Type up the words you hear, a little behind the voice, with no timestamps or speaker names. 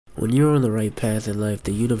When you're on the right path in life,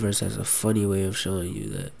 the universe has a funny way of showing you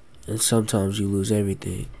that. And sometimes you lose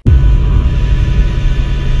everything.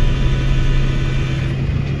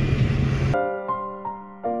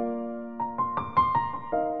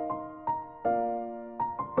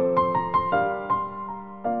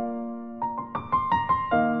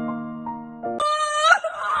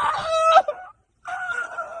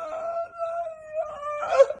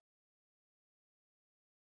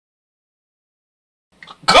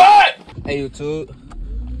 Hey YouTube,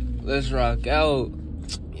 let's rock out.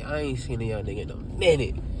 I ain't seen a young nigga in a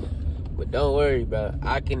minute. But don't worry, bro.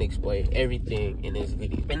 I can explain everything in this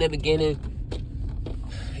video. In the beginning,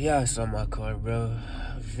 y'all saw my car, bro.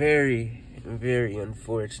 Very, very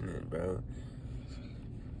unfortunate, bro.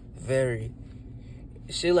 Very.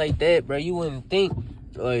 Shit like that, bro, you wouldn't think,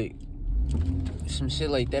 like, some shit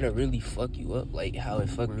like that'll really fuck you up, like how it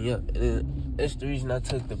fucked me up. And then that's the reason I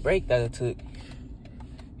took the break that I took.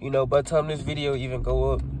 You know, by the time this video even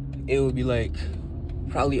go up, it would be like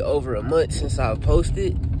probably over a month since I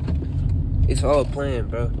posted. It's all planned,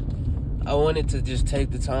 bro. I wanted to just take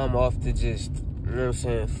the time off to just, you know what I'm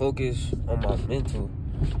saying, focus on my mental.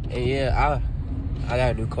 And yeah, I got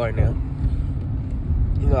a new car now.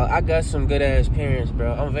 You know, I got some good ass parents,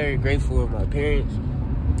 bro. I'm very grateful for my parents.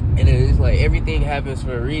 And it's like everything happens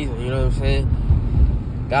for a reason, you know what I'm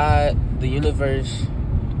saying? God, the universe,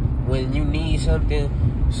 when you need something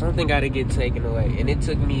got to get taken away. And it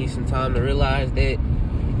took me some time to realize that.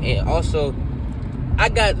 And also, I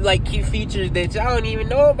got like key features that y'all don't even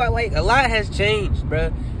know about. Like, a lot has changed,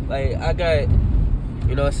 bro. Like, I got,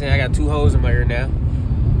 you know what I'm saying, I got 2 holes in my ear now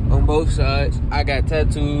on both sides. I got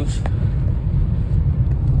tattoos.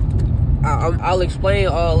 I'll explain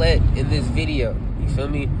all that in this video, you feel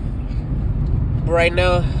me? But right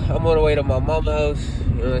now, I'm on the way to my mama's house,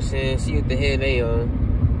 you know what I'm saying, see what the hell they on.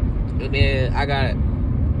 And then I got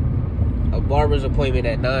a barber's appointment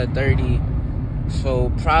at 9:30.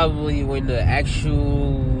 So probably when the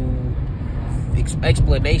actual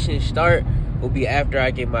explanation start will be after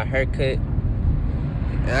I get my hair cut.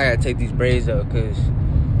 And I gotta take these braids out because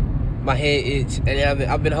my head itch. And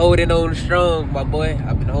I've been holding on strong, my boy.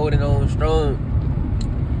 I've been holding on strong.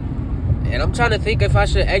 And I'm trying to think if I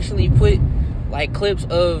should actually put like clips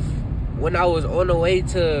of when I was on the way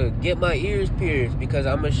to get my ears pierced, because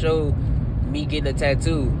I'm gonna show me getting a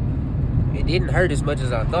tattoo. It didn't hurt as much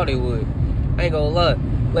as I thought it would. I ain't gonna lie.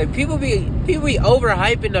 Like, people be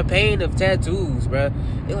overhyping the pain of tattoos, bro.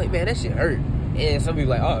 They're like, man, that shit hurt. And some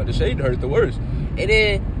people like, oh, the shade hurt the worst. And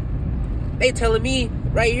then they telling me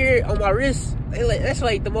right here on my wrist, they like, that's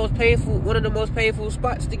like the most painful, one of the most painful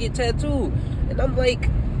spots to get tattooed. And I'm like,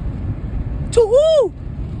 to who?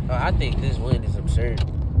 I think this one is absurd.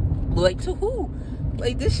 But like, to who?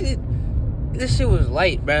 Like, this shit was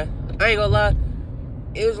light, bro. I ain't gonna lie.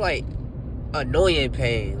 It was like annoying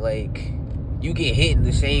pain. Like, you get hit in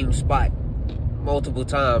the same spot multiple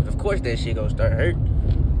times. Of course that shit gonna start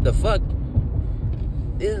hurting. The fuck?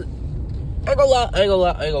 I ain't gonna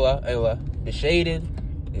lie. The shading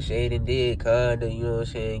did kinda, you know what I'm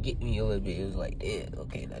saying, get me a little bit. It was like, damn,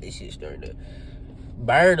 okay, now this shit's starting to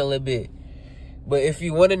burn a little bit. But if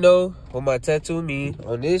you wanna know what my tattoo mean,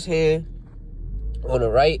 on this hand, on the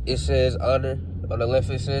right it says honor, on the left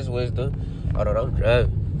it says wisdom. Hold on, I'm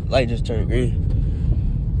driving. Light just turned green.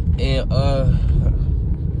 And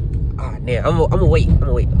damn, I'm gonna wait.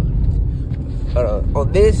 Hold on.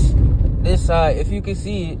 On this side, if you can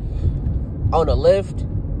see it, on the left,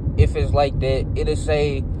 if it's like that, it'll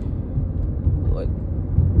say what,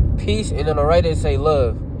 peace, and on the right it say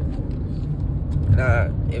love.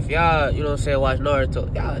 Now, if y'all, you know what I'm saying, watch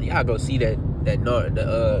Naruto, y'all go see that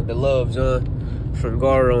the love John from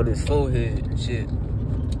Gaara on his forehead and shit.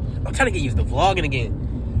 I'm trying to get used to vlogging again.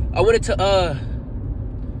 I wanted to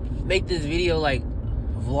make this video like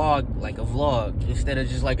a vlog instead of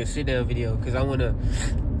just like a sit down video, because I want to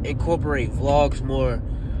incorporate vlogs more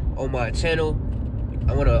on my channel.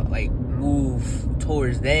 I want to like move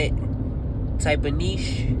towards that type of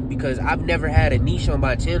niche, because I've never had a niche on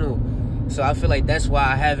my channel. So I feel like that's why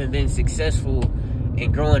I haven't been successful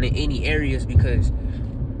in growing in any areas, because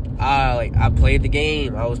I played the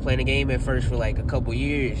game. I was playing the game at first for like a couple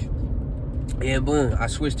years, and boom, I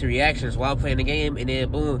switched to reactions while playing the game, and then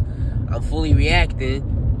boom, I'm fully reacting.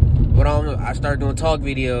 But I started doing talk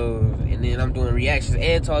videos, and then I'm doing reactions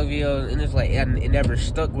and talk videos, and it's like it never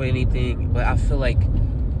stuck with anything. But I feel like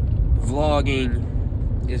vlogging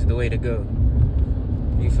is the way to go.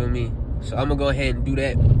 You feel me? So I'm gonna go ahead and do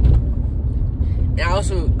that. And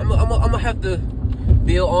also, I'm gonna have to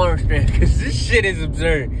build arm strength, because this shit is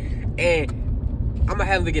absurd. And I'm gonna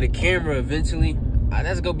have to get a camera eventually.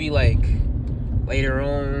 That's gonna be like later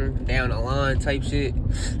on down the line type shit.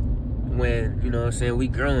 When, you know what I'm saying, we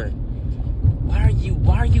growing. Why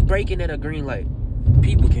are you breaking at a green light?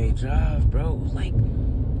 People can't drive, bro. Like,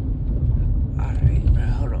 alright, bro,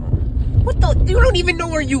 hold on. What the? You don't even know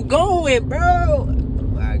where you going, bro. Oh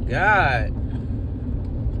my God.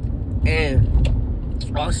 And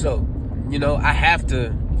also, you know, I have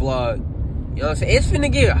to vlog. You know what I'm saying? It's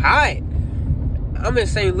finna get hot. I'm in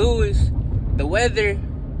St. Louis. The weather,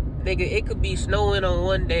 nigga, it could be snowing on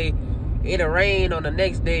one day. It'll rain on the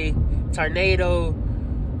next day. Tornado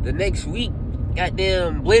the next week.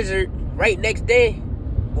 Goddamn blizzard right next day.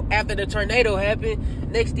 After the tornado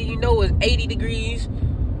happened, next thing you know is 80 degrees.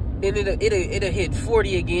 Then it'll hit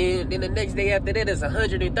 40 again. Then the next day after that is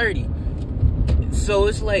 130. So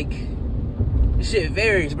it's like, shit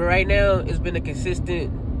varies. But right now, it's been a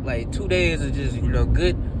consistent, like, 2 days of just, you know,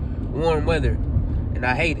 good, warm weather. And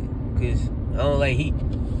I hate it, because I don't like heat.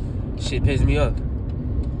 Shit pisses me off.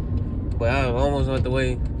 But I'm almost on the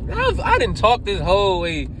way. I didn't talk this whole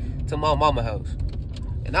way to my mama house.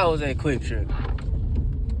 And I was at Quick Trip.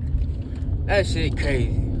 That shit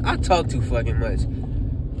crazy. I talk too fucking much.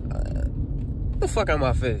 The fuck out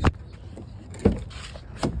my face.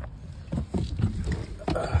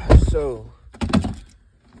 So,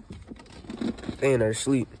 they in there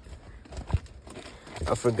sleep.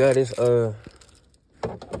 I forgot it's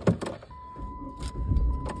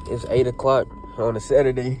 8 o'clock on a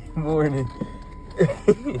Saturday morning.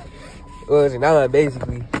 Well, it's 9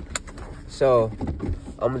 basically. So,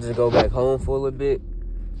 I'm gonna just go back home for a little bit.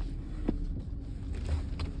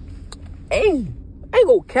 Hey, I ain't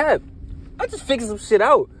gonna cap. I just figured some shit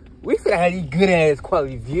out. We finna have these good ass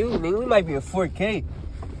quality views, nigga. We might be in 4K.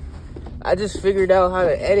 I just figured out how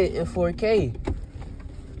to edit in 4K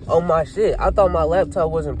on my shit. I thought my laptop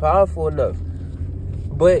wasn't powerful enough,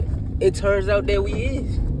 but it turns out that we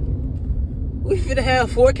is. We finna have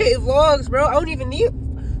 4K vlogs, bro. I don't even need.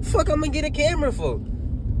 Fuck, I'm gonna get a camera for.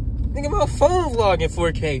 Nigga, my phone vlog in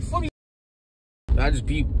 4K. Fuck you. I just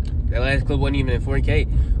peeped. That last clip wasn't even in 4K.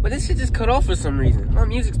 But this shit just cut off for some reason. My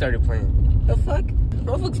music started playing. The fuck?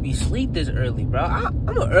 Motherfuckers be sleep this early, bro. I'm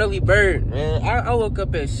an early bird, man. I woke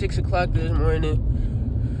up at 6 o'clock this morning.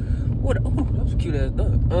 What? Oh, that was a cute ass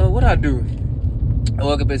dog. What I do? I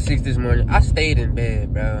woke up at 6 this morning. I stayed in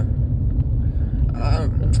bed, bro.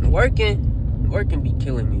 Working be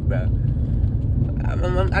killing me, bro.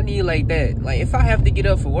 I need like that. Like, if I have to get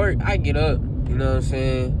up for work, I get up. You know what I'm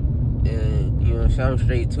saying? And, you know, so I'm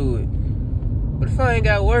straight to it. But if I ain't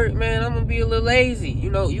got work, man, I'm gonna be a little lazy. You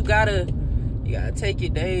know, you gotta take your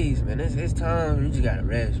days, man. It's time. You just gotta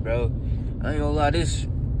rest, bro. I ain't gonna lie, this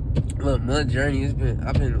little month journey, I've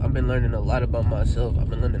been learning a lot about myself. I've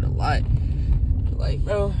been learning a lot. Like,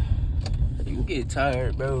 bro, you get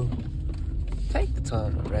tired, bro. Take the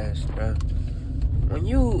time to rest, bro. When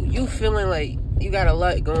you feeling like you got a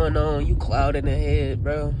lot going on, you cloud in the head,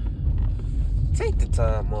 bro. Take the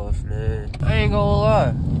time off, man. I ain't gonna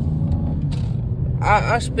lie.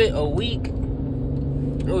 I spent a week.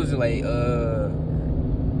 It was like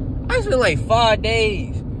I spent like 5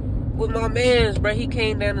 days with my mans, bro. He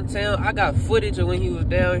came down to town. I got footage of when he was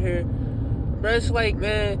down here, bro. It's like,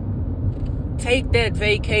 man, take that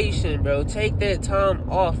vacation, bro. Take that time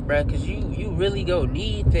off, bro, cause you really gonna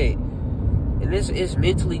need that, and it's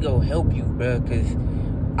mentally gonna help you, bro. Cause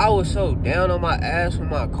I was so down on my ass when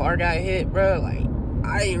my car got hit, bro. Like,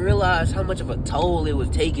 I didn't realize how much of a toll it was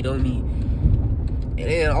taking on me. And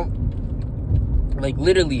then, like,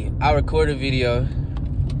 literally, I recorded a video.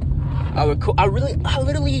 I was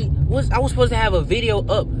supposed to have a video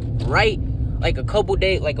up right, like,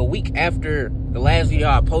 a week after the last video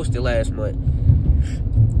I posted last month.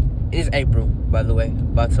 It's April, by the way,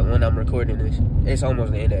 when I'm recording this. It's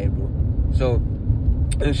almost the end of April. So,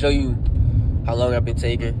 I'll show you how long I've been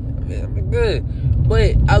taking. I've been good.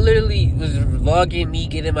 But I literally was vlogging me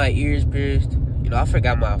getting my ears pierced. You know, I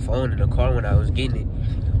forgot my phone in the car when I was getting it.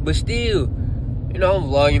 But still, you know, I'm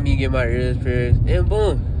vlogging me getting my ears pierced. And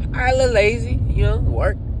boom, I a little lazy, you know,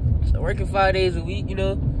 working 5 days a week, you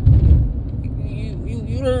know.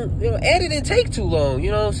 You don't, editing take too long,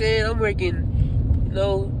 you know what I'm saying? I'm working, you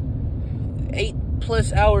know,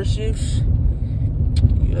 8+ hour shifts.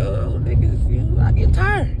 You know, niggas, you know, I get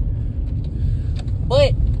tired.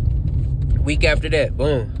 But week after that,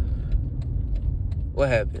 boom. What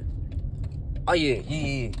happened? Oh yeah.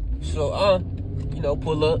 So you know,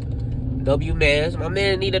 pull up. W mans. My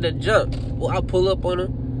man needed a jump. Well, I pull up on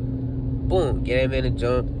him. Boom. Get that man a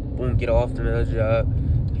jump. Boom. Get off to another job.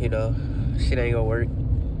 You know, shit ain't gonna work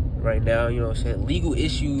right now. You know what I'm saying? Legal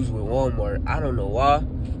issues with Walmart. I don't know why.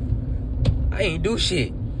 I ain't do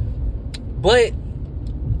shit. But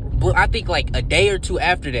I think like a day or two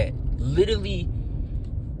after that, literally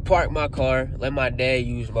parked my car, let my dad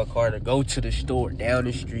use my car to go to the store down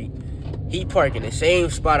the street. He parked in the same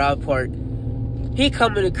spot I parked. He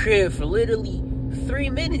come in the crib for literally 3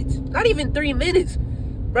 minutes. Not even 3 minutes.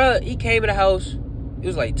 Bruh, he came in the house. It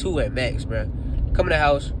was like 2 at max, bruh. Come in the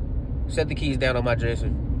house, set the keys down on my dresser,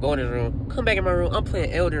 go in his room, come back in my room. I'm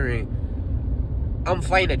playing Elden Ring. I'm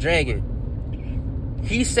fighting a dragon.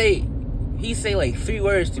 He say like 3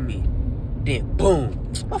 words to me. Then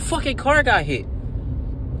boom, my fucking car got hit.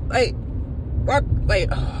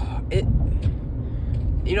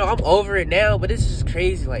 You know, I'm over it now, but it's just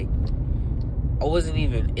crazy. Like, I wasn't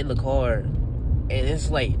even in the car, and it's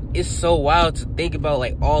like, it's so wild to think about,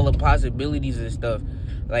 like, all the possibilities and stuff.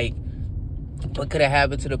 Like, what could have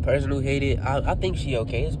happened to the person who hit it? I think she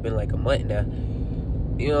okay. It's been like a month now.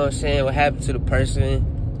 You know what I'm saying? What happened to the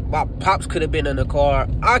person? My pops could have been in the car.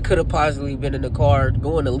 I could have possibly been in the car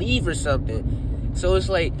going to leave or something. So it's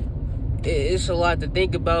like, it's a lot to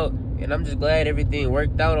think about. And I'm just glad everything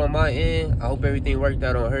worked out on my end. I hope everything worked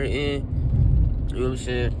out on her end. You know what I'm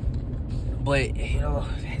saying? But, you know,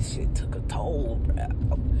 that shit took a toll, bro.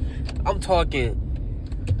 I'm talking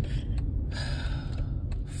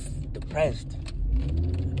depressed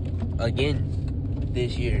again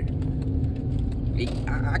this year.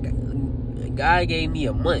 A guy gave me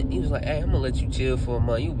a month. He was like, hey, I'm gonna let you chill for a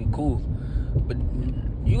month. You'll be cool. But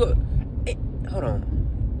hey, hold on.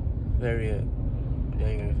 Very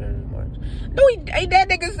March. No, ain't that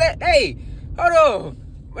nigga said, hey, hold on.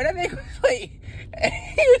 But that nigga was like,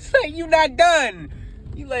 he was like, you not done.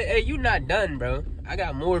 You like, hey, you not done, bro. I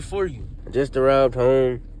got more for you. Just arrived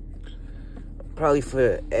home. Probably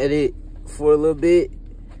for edit for a little bit.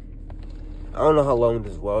 I don't know how long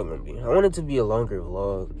this vlog gonna be. I want it to be a longer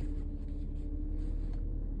vlog.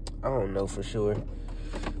 I don't know for sure.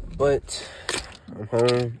 But I'm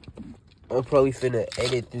home. I'm probably finna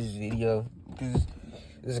edit this video. Because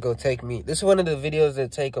this is gonna take me. This is one of the videos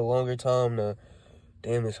that take a longer time to.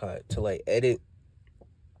 Damn, it's hot. To like edit.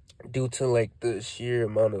 Due to like the sheer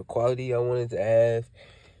amount of quality I wanted to have.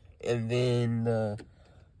 And then the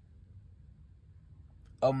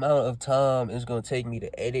amount of time it's gonna take me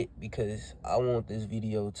to edit, because I want this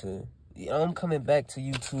video to, you know, I'm coming back to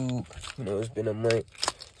YouTube. You know, it's been a month.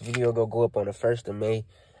 This video gonna go up on the 1st of May.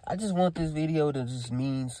 I just want this video to just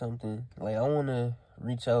mean something. Like, I want to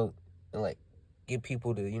reach out and like get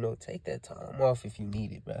people to, you know, take that time off if you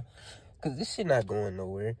need it, bro. Because this shit not going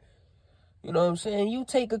nowhere. You know what I'm saying? You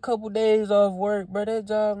take a couple days off work, bro, that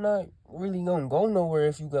job not really gonna go nowhere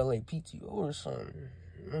if you got like PTO or something.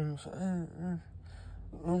 You know what I'm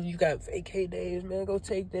saying? You got vacay days, man. Go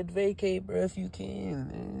take that vacay, bro, if you can,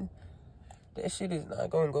 man. That shit is not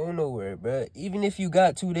gonna go nowhere, bro. Even if you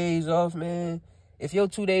got 2 days off, man, if your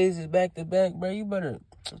 2 days is back to back, bro, you better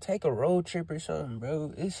take a road trip or something,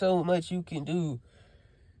 bro. It's so much you can do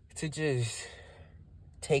to just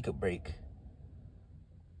take a break.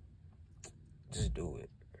 Just do it.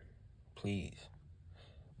 Please.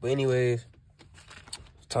 But anyways,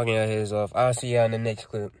 talking our heads off. I'll see y'all in the next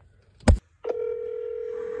clip.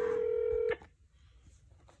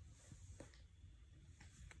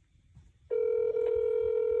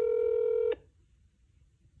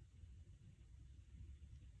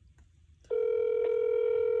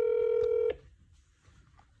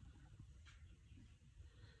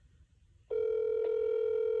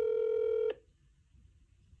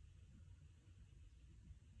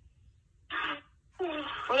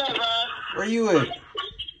 What up, bro? Where you at?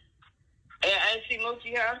 Hey, I see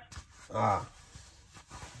Mookie house. Ah.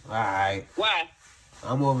 Alright. Why?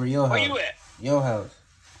 I'm over your house. Where you at? Your house.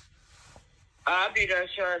 I'll be there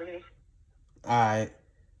shortly. Alright.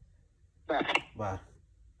 Bye. Bye.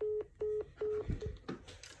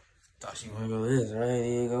 Thought she wasn't gonna listen, right? I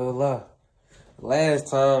ain't gonna lie. Last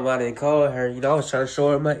time I didn't call her, you know, I was trying to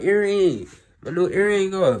show her my earring. My new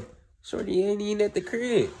earring on. Shorty ain't even at the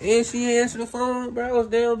crib. And she answered the phone, bro. I was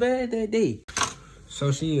down bad that day.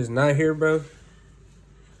 So she is not here, bro.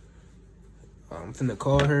 I'm finna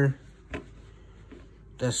call her.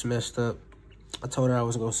 That's messed up. I told her I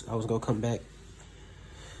was gonna come back.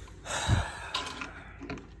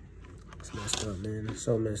 It's messed up, man. It's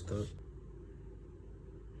so messed up.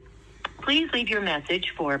 Please leave your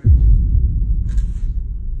message for...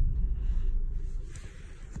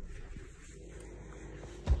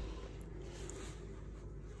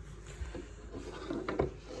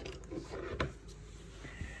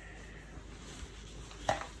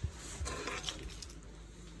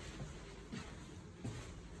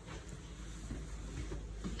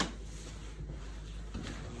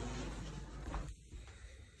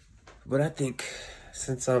 But I think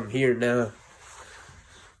since I'm here now,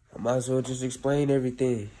 I'm might as well just explain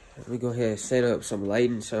everything. Let me go ahead and set up some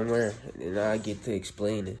lighting somewhere, and then I get to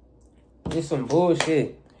explain it. It's some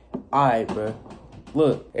bullshit. Alright, bro.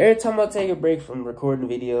 Look, every time I take a break from recording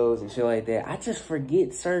videos and shit like that, I just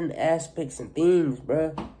forget certain aspects and things,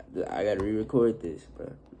 bro. I gotta re-record this,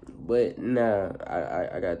 bro. But nah,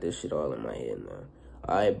 I got this shit all in my head now.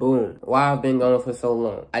 Alright, boom. Why I've been gone for so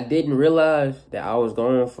long? I didn't realize that I was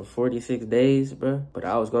gone for 46 days, bro. But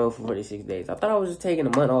I was gone for 46 days. I thought I was just taking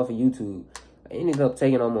a month off of YouTube. I ended up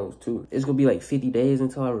taking almost 2. It's gonna be like 50 days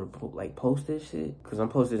until I post this shit. Cause I'm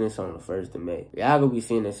posting this on the 1st of May. Y'all gonna be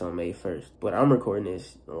seeing this on May 1st. But I'm recording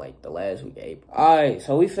this like the last week of April. Alright,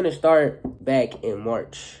 so we finna start back in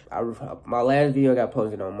March. My last video got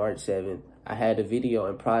posted on March 7th. I had the video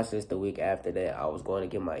in process the week after that. I was going to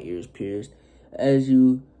get my ears pierced. As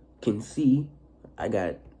you can see, I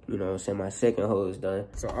got, you know what I'm saying, my second hose done.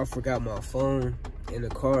 So I forgot my phone in the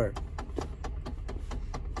car.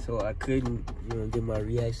 So I couldn't, you know, get my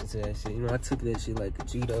reaction to that shit. You know, I took that shit like a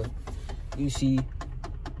G though. You see,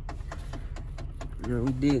 you know,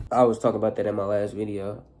 we did. I was talking about that in my last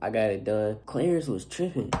video. I got it done. Claire's was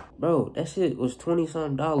tripping. Bro, that shit was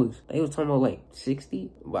 $20-something. They was talking about like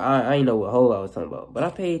 60. But I ain't know what hole I was talking about. But I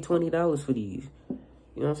paid $20 for these.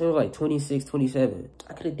 You know what I'm saying? It was like 26, 27.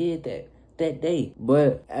 I could have did that day.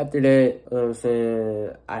 But after that, you know what I'm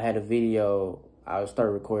saying, I had a video. I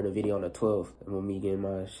started recording a video on the 12th with me getting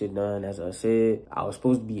my shit done. As I said, I was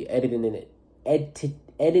supposed to be editing it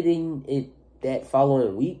that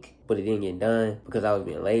following week, but it didn't get done because I was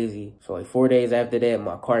being lazy. So like 4 days after that,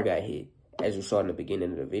 my car got hit, as you saw in the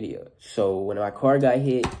beginning of the video. So when my car got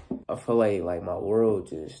hit, I feel like my world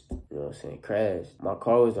just, you know what I'm saying, crashed. My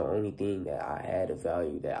car was the only thing that I had of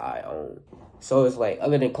value that I owned. So it's like,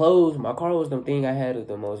 other than clothes, my car was the thing I had of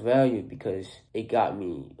the most value because it got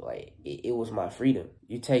me, like, it was my freedom.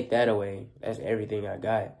 You take that away, that's everything I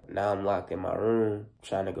got. Now I'm locked in my room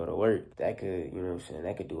trying to go to work. That could, you know what I'm saying,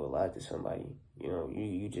 that could do a lot to somebody. You know,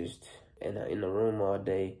 you just in the room all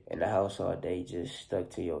day, in the house all day, just stuck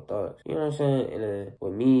to your thoughts. You know what I'm saying? And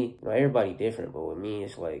with me, you know, everybody different, but with me,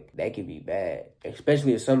 it's like, that could be bad.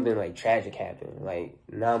 Especially if something like tragic happened. Like,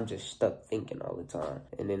 now I'm just stuck thinking all the time.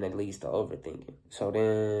 And then that leads to overthinking. So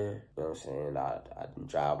then, you know what I'm saying, I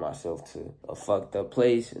drive myself to a fucked up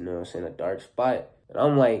place, you know what I'm saying, a dark spot. And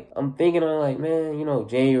I'm thinking, man, you know,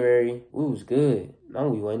 January, we was good. No,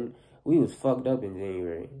 we wasn't. We was fucked up in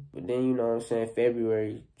January. But then, you know what I'm saying,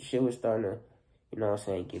 February, shit was starting to, you know what I'm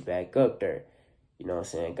saying, get back up there. You know what I'm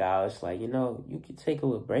saying, God was like, you know, you could take a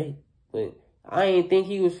little break. But I ain't think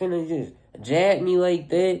he was finna just jab me like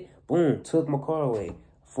that. Boom, took my car away.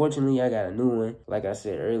 Fortunately, I got a new one, like I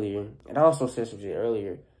said earlier. And I also said some shit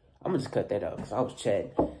earlier. I'm gonna just cut that out, because I was chatting.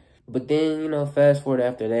 But then, you know, fast forward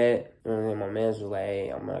after that, you know, my mans was like, hey,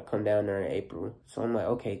 I'm gonna come down there in April. So I'm like,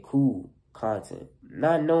 okay, cool. Content.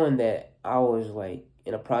 Not knowing that I was like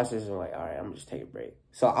in a process of like, all right, I'm gonna just take a break.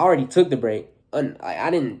 So I already took the break. I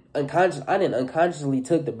didn't unconsciously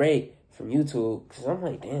took the break from YouTube because I'm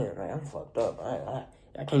like, damn, like I'm fucked up.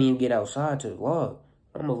 I can't even get outside to vlog.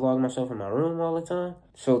 I'm gonna vlog myself in my room all the time.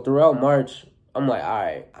 So throughout March, I'm like, all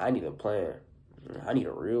right, I need a plan. I need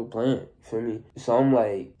a real plan. You feel me? So I'm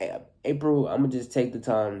like, hey, April, I'm gonna just take the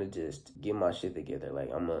time to just get my shit together. Like,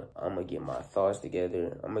 I'm gonna get my thoughts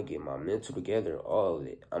together. I'm gonna get my mental together, all of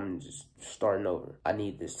it. I'm just starting over. I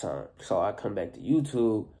need this time. So I come back to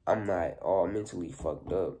YouTube. I'm not all mentally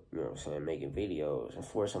fucked up, you know what I'm saying, making videos and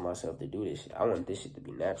forcing myself to do this shit. I want this shit to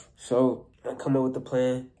be natural. So I come up with the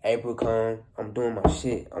plan. April come. I'm doing my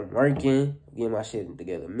shit. I'm working, getting my shit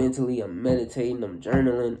together mentally. I'm meditating. I'm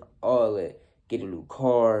journaling, all that. Get a new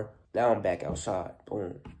car. Now I'm back outside.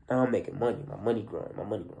 Boom. Now I'm making money. My money growing.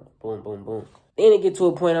 Boom, boom, boom. Then it get to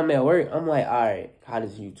a point I'm at work. I'm like, all right, how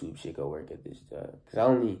does YouTube shit go work at this job? Because I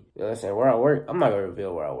only, you know what I'm saying, where I work, I'm not going to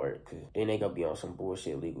reveal where I work. Because then they going to be on some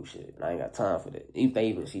bullshit legal shit. And I ain't got time for that. If they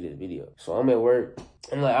even see this video. So I'm at work.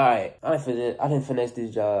 I'm like, all right, I didn't finesse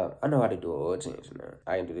this job. I know how to do an oil change now.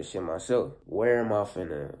 I can do this shit myself. Where am I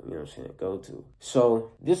finna, you know what I'm saying, go to?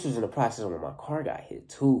 So this was in the process when my car got hit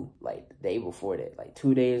too. Like the day before that. Like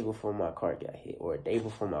 2 days before my car got hit. Or a day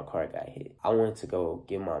before my car got hit. I went to go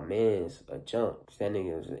give my mans a jump. That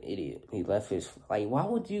nigga was an idiot. He left his, like, why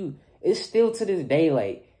would you, it's still to this day,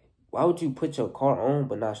 like, why would you put your car on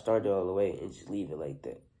but not start it all the way and just leave it like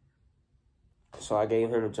that? So I gave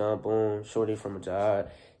him a jump, boom, shorty from a job.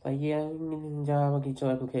 Like, yeah, you need a job, I'll get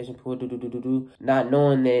your application pulled, Not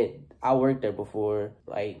knowing that I worked there before,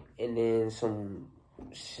 like, and then some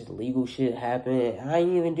legal shit happened. I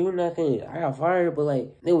ain't even do nothing. I got fired, but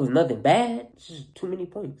like, it was nothing bad. It's just too many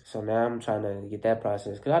points. So now I'm trying to get that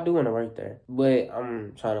process, because I do want to work there. But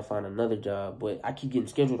I'm trying to find another job. But I keep getting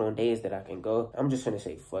scheduled on days that I can go. I'm just gonna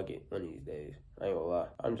say fuck it one of these days. I ain't gonna lie.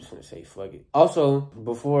 I'm just gonna say fuck it. Also,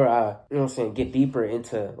 before I, get deeper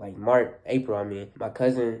into like April, my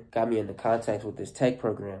cousin got me into contacts with this tech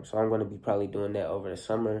program. So I'm gonna be probably doing that over the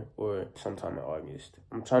summer or sometime in August.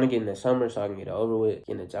 I'm trying to get in the summer so I can get it over with,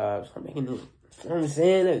 getting a job. So I'm making this. You know what I'm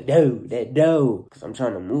saying? That dough. Because I'm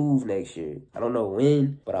trying to move next year. I don't know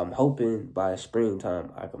when, but I'm hoping by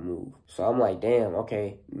springtime I can move. So I'm like, damn,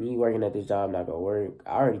 okay, me working at this job not gonna work.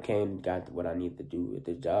 I already got what I need to do at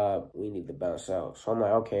this job. We need to bounce out. So I'm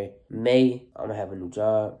like, okay, May, I'm gonna have a new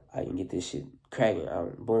job. I can get this shit cracking.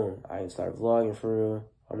 Boom, I can start vlogging for real.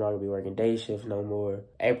 I'm not gonna be working day shift no more.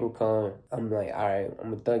 April come, I'm like, all right,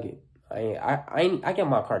 I'm gonna thug it. I get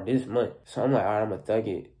my car this month. So I'm like, all right, I'm gonna thug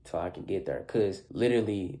it till I can get there. Cause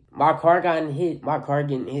literally, my car getting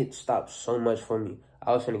hit stopped so much for me.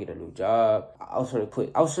 I was gonna get a new job. I was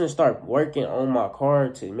gonna start working on my car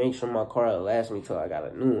to make sure my car will last me till I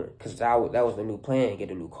got a new one. Cause that was the new plan,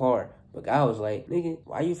 get a new car. But God was like, nigga,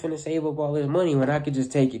 why you finna save up all this money when I could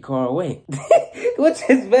just take your car away? Which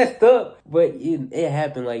is messed up. But it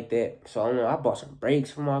happened like that. So I bought some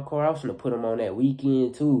brakes for my car. I was gonna put them on that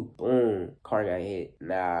weekend too. Boom, car got hit.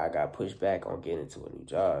 Nah, I got pushed back on getting into a new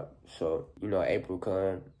job. So, April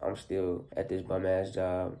come, I'm still at this bum ass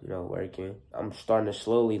job, working. I'm starting to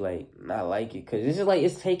slowly not like it, cause it's just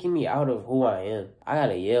it's taking me out of who I am. I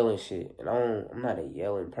gotta yell and shit, and I'm not a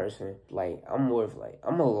yelling person. I'm more of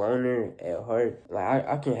I'm a loner at heart.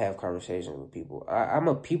 I can have conversations with people. I'm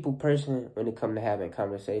a people person when it comes to having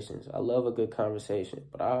conversations. I love a good conversation,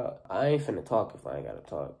 but I ain't finna talk if I ain't gotta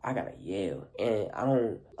talk. I gotta yell, and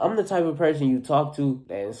I'm the type of person you talk to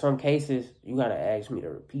that in some cases you gotta ask me to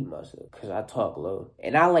repeat myself, because I talk low.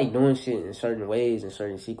 And I like doing shit in certain ways and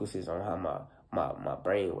certain sequences on how my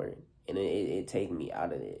brain works. And it take me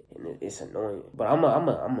out of it, and it's annoying. But I'm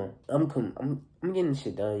getting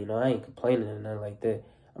shit done, I ain't complaining or nothing like that.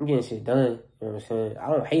 I'm getting shit done, you know what I'm saying? I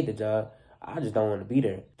don't hate the job. I just don't want to be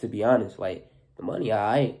there, to be honest. The money,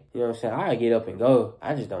 I get up and go.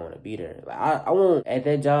 I just don't want to be there. I won't at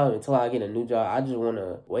that job until I get a new job. I just want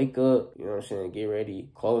to wake up, get ready,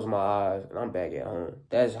 close my eyes, and I'm back at home.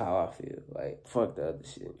 That's how I feel. Fuck the other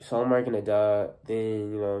shit. So I'm working a job,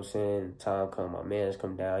 then, time come, my man's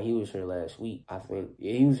come down. He was here last week, I think.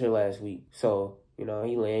 Yeah, he was here last week. So, he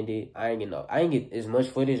landed. I ain't get as much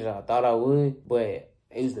footage as I thought I would, but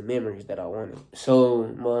it was the memories that I wanted. So,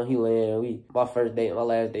 he landed. My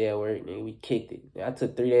last day at work, nigga, we kicked it. I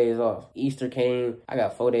took 3 days off. Easter came, I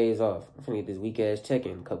got 4 days off. I'm finna get this weak ass check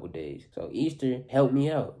in a couple days. So Easter helped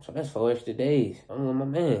me out. So that's 4 extra days. I'm with my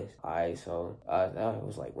mans. Alright, so it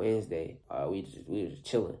was Wednesday. We was just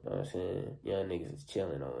chilling. You know what I'm saying? Young niggas was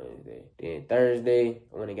chilling on Wednesday. Then Thursday,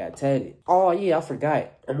 when it got tatted. Oh yeah, I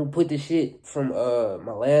forgot. I'm gonna put this shit from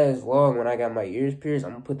my last vlog when I got my ears pierced.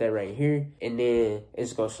 I'm gonna put that right here. And then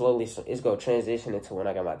it's gonna transition into when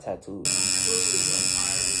I got my tattoos.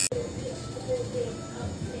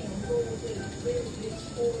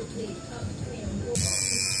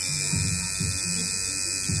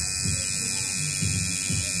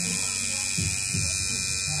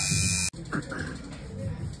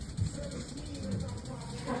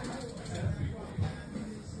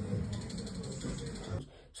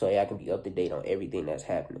 So yeah, I can be up to date on everything that's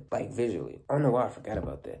happening, visually. I don't know why I forgot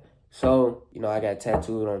about that. So, I got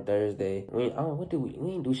tattooed on Thursday. We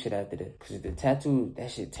ain't do shit after that. Cause the tattoo, that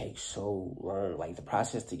shit takes so long. The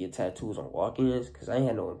process to get tattoos on walk-ins, cause I ain't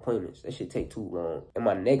had no appointments. That shit take too long. And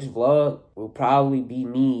my next vlog will probably be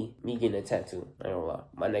me getting a tattoo. I ain't gonna lie.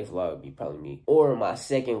 My next vlog would be probably me. Or my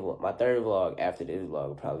third vlog after this vlog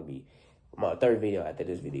will probably be, my third video after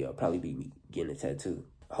this video will probably be me getting a tattoo.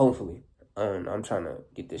 Hopefully. I'm trying to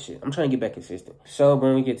get this shit. I'm trying to get back consistent. So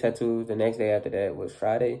when we get tattoos, the next day after that was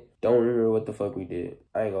Friday. Don't remember what the fuck we did.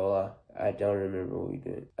 I ain't gonna lie. I don't remember what we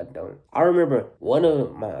did. I don't. I remember one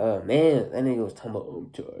of my that nigga was talking about, I'm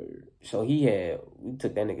tired. So we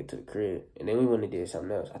took that nigga to the crib, and then we went and did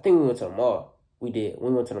something else. I think we went to the mall. We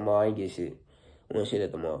went to the mall. I didn't get shit. We went shit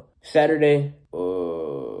at the mall. Saturday,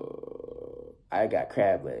 I got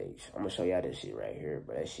crab legs. I'm gonna show y'all this shit right here,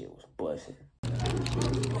 but that shit was busting.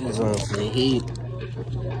 It's on for the heat.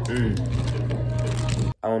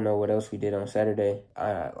 I don't know what else we did on Saturday.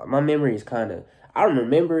 My memory is I don't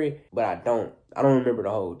remember it, but I don't remember the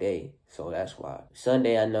whole day. So that's why.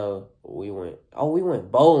 Sunday, I know we went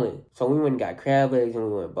bowling. So we went and got crab legs and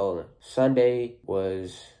we went bowling. Sunday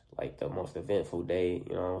was the most eventful day,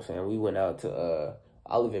 you know what I'm saying? We went out to,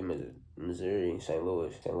 I live in Missouri, St.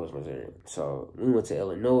 Louis, Missouri. So we went to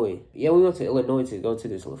Illinois. Yeah, we went to Illinois to go to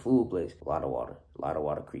this little food place. A lot of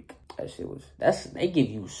Water Creek. That shit was, they give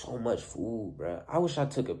you so much food, bro. I wish I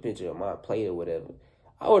took a picture of my plate or whatever.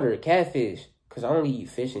 I ordered a catfish. Because I only eat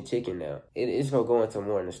fish and chicken now. It's going to go into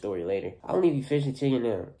more in the story later. I only eat fish and chicken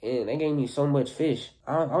now. And they gave me so much fish.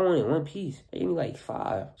 I wanted one piece. They gave me like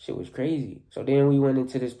 5. Shit was crazy. So then we went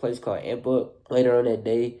into this place called Amp Up. Later on that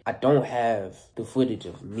day, I don't have the footage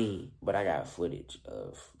of me, but I got footage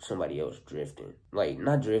of somebody else drifting. Like,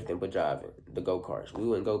 not drifting, but driving. The go-karts. We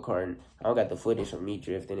went go-karting. I don't got the footage of me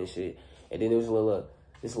drifting and shit. And then there was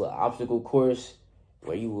this little obstacle course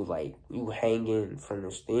where you hanging from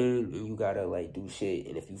this thing and you gotta like do shit,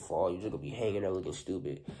 and if you fall, you're just gonna be hanging there looking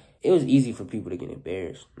stupid. It was easy for people to get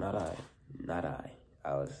embarrassed. Not I.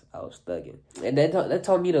 I was thugging. And that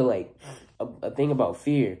taught me to like a thing about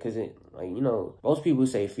fear, cause it like, you know, most people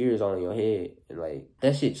say fear is all in your head, and like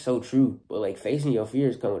that shit's so true. But like facing your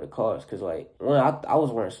fears come with a cost, cause like when I was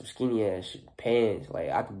wearing some skinny ass pants, like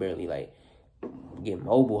I could barely like get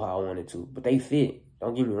mobile how I wanted to, but they fit.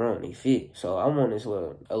 Don't get me wrong, they fit. So I'm on this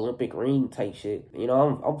little Olympic ring type shit. You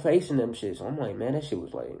know, I'm facing them shit. So I'm like, man, that shit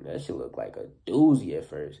looked like a doozy at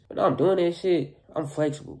first. But now I'm doing that shit. I'm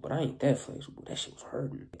flexible, but I ain't that flexible. That shit was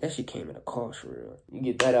hurting. That shit came at a cost for real. You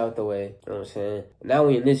get that out the way. You know what I'm saying? Now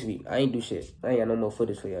we in this week. I ain't do shit. I ain't got no more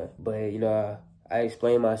footage for y'all. But, you know, I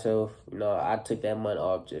explained myself. You know, I took that month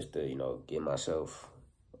off just to, you know, give myself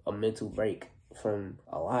a mental break from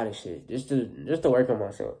a lot of shit, just to work on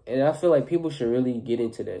myself. And I feel like people should really get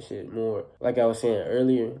into that shit more. Like I was saying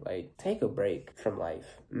earlier, like take a break from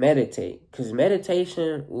life, meditate, because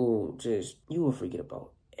meditation you will forget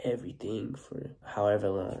about everything for however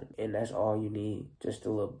long, and that's all you need, just a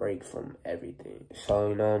little break from everything. So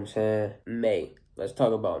you know what I'm saying? May. Let's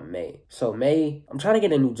talk about May. So May, I'm trying to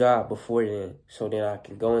get a new job before then, so then I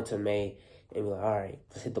can go into May and be like, all right,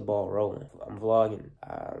 let's hit the ball rolling. I'm vlogging.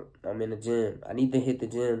 I'm in the gym. I need to hit the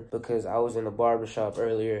gym because I was in the barbershop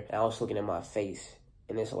earlier and I was looking at my face.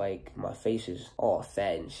 And it's like, my face is all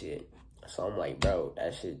fat and shit. So I'm like, bro,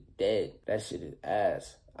 that shit dead. That shit is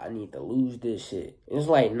ass. I need to lose this shit. It's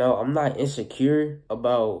like, no, I'm not insecure at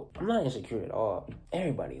all.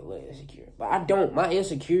 Everybody a little insecure. But my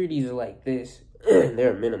insecurities are like this.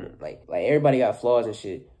 They're a minimum. Like everybody got flaws and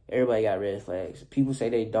shit. Everybody got red flags. People say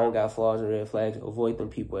they don't got flaws or red flags. Avoid them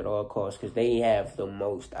people at all costs because they have the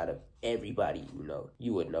most out of everybody, you know.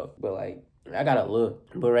 You would know. But, like, I gotta look.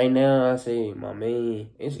 But right now, I say my main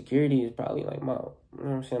insecurity is probably, like, my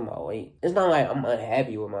weight. It's not like I'm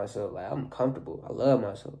unhappy with myself. Like, I'm comfortable. I love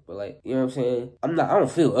myself. But, like, you know what I'm saying? I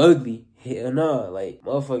don't feel ugly. Hell no. Like,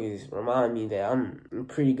 motherfuckers remind me that I'm a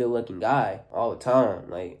pretty good looking guy all the time.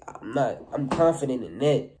 Like, I'm confident in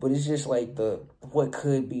that. But it's just like what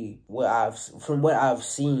could be from what I've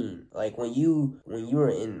seen. Like, when you're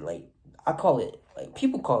in, like, I call it, like,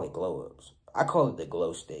 people call it glow ups. I call it the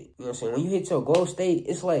glow state. You know what I'm saying? When you hit your glow state,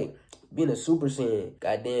 it's like being a Super Saiyan.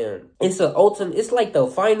 Goddamn. It's like the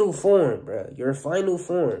final form, bro. Your final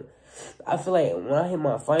form. I feel like when I hit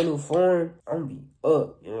my final form, I'm gonna be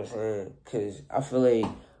up. You know what I'm saying? Because I feel like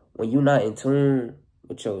when you're not in tune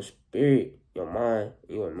with your spirit, your mind,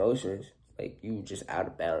 your emotions, like, you just out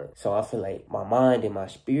of balance. So I feel like my mind and my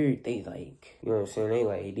spirit, they like, you know what I'm saying? They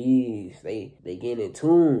like they get in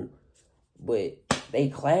tune, but they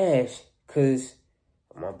clash because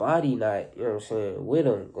my body not, you know what I'm saying, with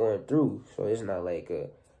them going through. So it's not like a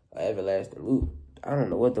everlasting loop. I don't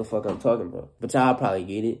know what the fuck I'm talking about, but y'all probably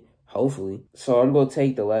get it, hopefully. So I'm going to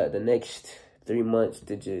take the next 3 months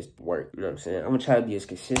to just work, you know what I'm saying? I'm going to try to be as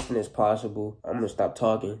consistent as possible. I'm going to stop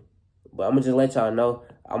talking, but I'm going to just let y'all know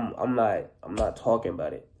I'm not talking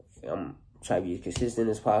about it. I'm trying to be as consistent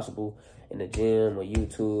as possible in the gym, or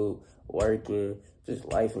YouTube, working, just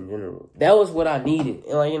life in general. That was what I needed.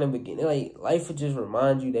 And like in the beginning, like life would just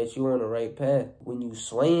remind you that you're on the right path. When you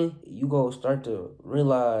swaying, you go start to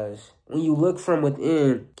realize, when you look from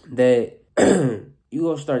within, that you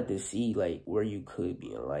gonna start to see like where you could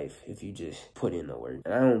be in life if you just put in the work.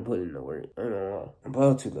 And I don't put in the work. I don't know. I'm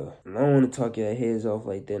about to though. And I don't want to talk your heads off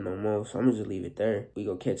like that no more. So I'm gonna just leave it there. We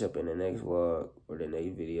gonna catch up in the next vlog or the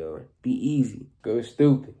next video. Be easy. Go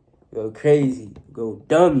stupid. Go crazy. Go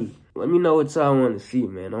dummy. Let me know what y'all want to see,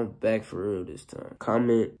 man. I'm back for real this time.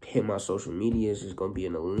 Comment, hit my social medias. It's gonna be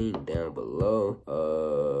in the link down below.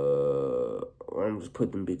 Or I'm just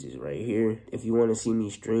put them bitches right here. If you want to see me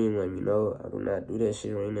stream, let me know. I do not do that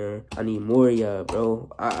shit right now. I need more of y'all, bro.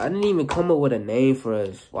 I didn't even come up with a name for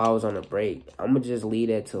us while I was on a break. I'm gonna just leave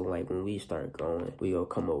that till like when we start going. We gonna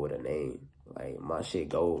come up with a name. Like, like my shit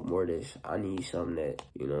go more this. I need something that,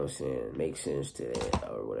 you know what I'm saying, makes sense to that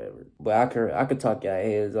or whatever. But I could talk y'all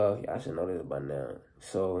heads off. Y'all should know this by now.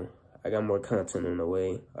 So I got more content on the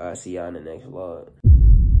way. I'll see y'all in the next vlog.